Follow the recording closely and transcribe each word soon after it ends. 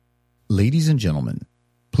Ladies and gentlemen,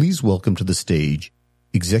 please welcome to the stage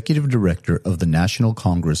Executive Director of the National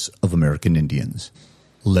Congress of American Indians,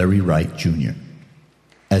 Larry Wright, Jr.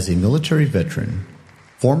 As a military veteran,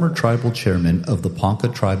 former tribal chairman of the Ponca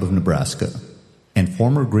Tribe of Nebraska, and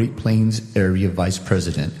former Great Plains Area Vice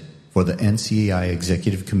President for the NCAI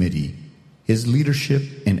Executive Committee, his leadership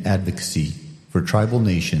and advocacy for tribal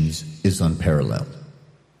nations is unparalleled.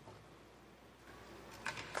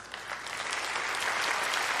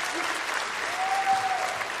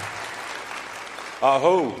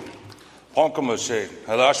 Aho, Ponkamase,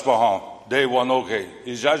 Halashbahan, De Wanoke,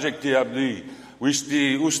 Ijajek Diabli,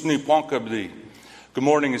 Wishti Usni Ponkabli. Good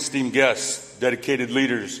morning, esteemed guests, dedicated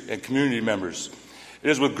leaders, and community members.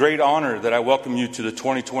 It is with great honor that I welcome you to the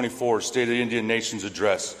 2024 State of the Indian Nations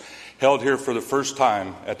Address, held here for the first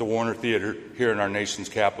time at the Warner Theater here in our nation's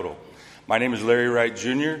capital. My name is Larry Wright,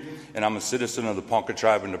 Jr., and I'm a citizen of the Ponca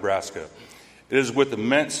Tribe of Nebraska. It is with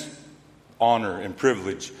immense honor and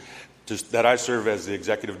privilege that I serve as the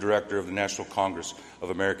Executive Director of the National Congress of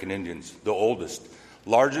American Indians, the oldest,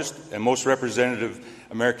 largest, and most representative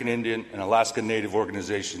American Indian and Alaska Native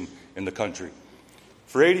organization in the country.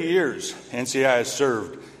 For 80 years, NCAI has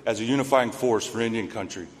served as a unifying force for Indian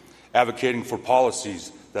country, advocating for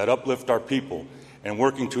policies that uplift our people and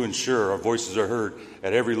working to ensure our voices are heard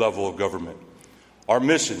at every level of government. Our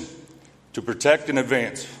mission to protect and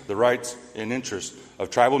advance the rights and interests of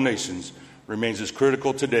tribal nations remains as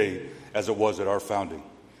critical today as it was at our founding.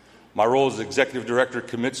 My role as Executive Director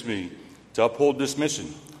commits me to uphold this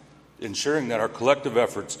mission, ensuring that our collective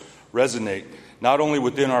efforts resonate not only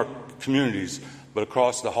within our communities, but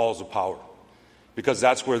across the halls of power, because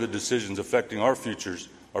that's where the decisions affecting our futures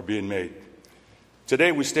are being made.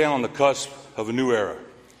 Today, we stand on the cusp of a new era.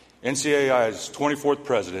 NCAI's 24th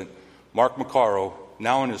president, Mark Macarro,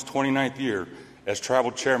 now in his 29th year as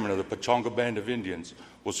tribal chairman of the Pechanga Band of Indians,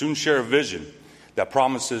 will soon share a vision that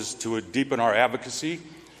promises to deepen our advocacy,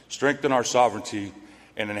 strengthen our sovereignty,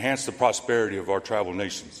 and enhance the prosperity of our tribal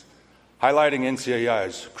nations, highlighting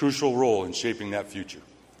NCAI's crucial role in shaping that future.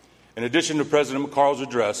 In addition to President Macarro's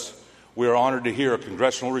address, we are honored to hear a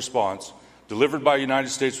congressional response delivered by United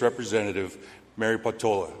States Representative Mary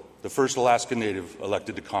Patola, the first Alaska Native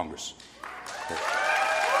elected to Congress.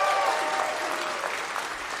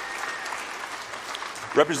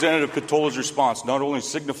 Representative Patola's response not only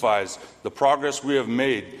signifies the progress we have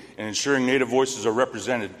made in ensuring Native voices are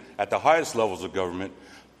represented at the highest levels of government,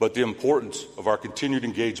 but the importance of our continued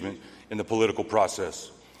engagement in the political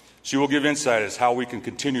process. She will give insight as how we can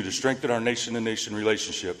continue to strengthen our nation-to-nation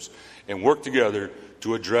relationships and work together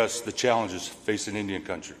to address the challenges facing Indian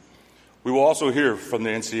country. We will also hear from the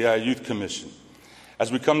NCAI Youth Commission.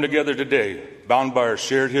 As we come together today, bound by our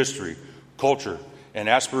shared history, culture, and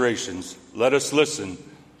aspirations, let us listen,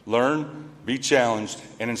 learn, be challenged,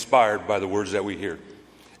 and inspired by the words that we hear.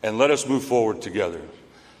 And let us move forward together.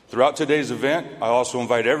 Throughout today's event, I also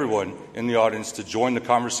invite everyone in the audience to join the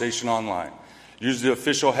conversation online. Use the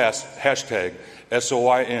official hashtag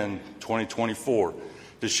SOIN2024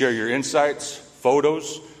 to share your insights,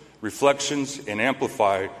 photos, reflections, and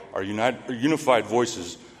amplify our unified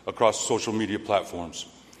voices across social media platforms.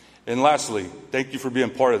 And lastly, thank you for being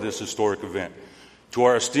part of this historic event. To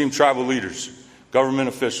our esteemed tribal leaders, government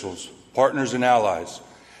officials, partners, and allies,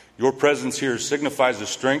 your presence here signifies the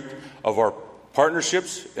strength of our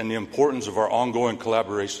partnerships and the importance of our ongoing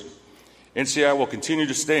collaboration. NCAI will continue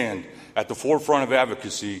to stand at the forefront of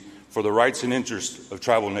advocacy for the rights and interests of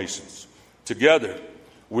tribal nations. Together,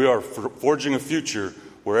 we are forging a future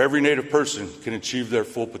where every Native person can achieve their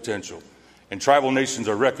full potential, and tribal nations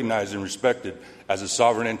are recognized and respected as the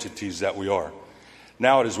sovereign entities that we are.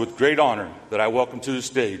 Now it is with great honor that I welcome to the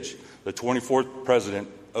stage the 24th President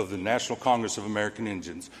of the National Congress of American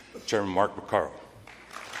Indians, Chairman Mark Macarro.